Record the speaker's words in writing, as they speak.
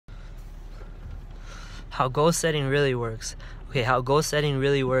how goal setting really works. Okay, how goal setting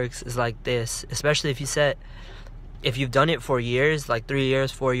really works is like this, especially if you've done it for years, like 3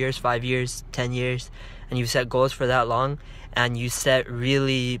 years, 4 years, 5 years, 10 years, and you've set goals for that long, and you set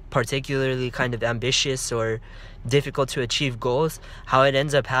really particularly kind of ambitious or difficult to achieve goals, how it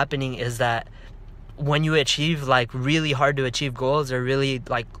ends up happening is that when you achieve like really hard to achieve goals or really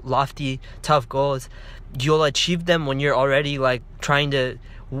like lofty, tough goals, you'll achieve them when you're already like trying to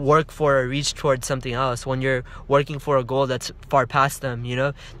work for or reach towards something else. When you're working for a goal that's far past them, you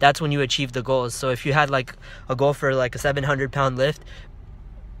know, that's when you achieve the goals. So if you had like a goal for like a 700-pound lift,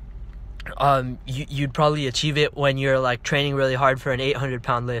 you'd probably achieve it when you're like training really hard for an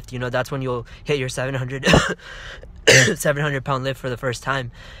 800-pound lift. You know, that's when you'll hit your 700-pound lift for the first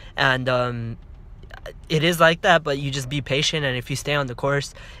time. And it is like that, but you just be patient, and if you stay on the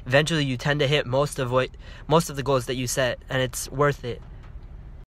course, eventually you tend to hit most of the goals that you set, and it's worth it.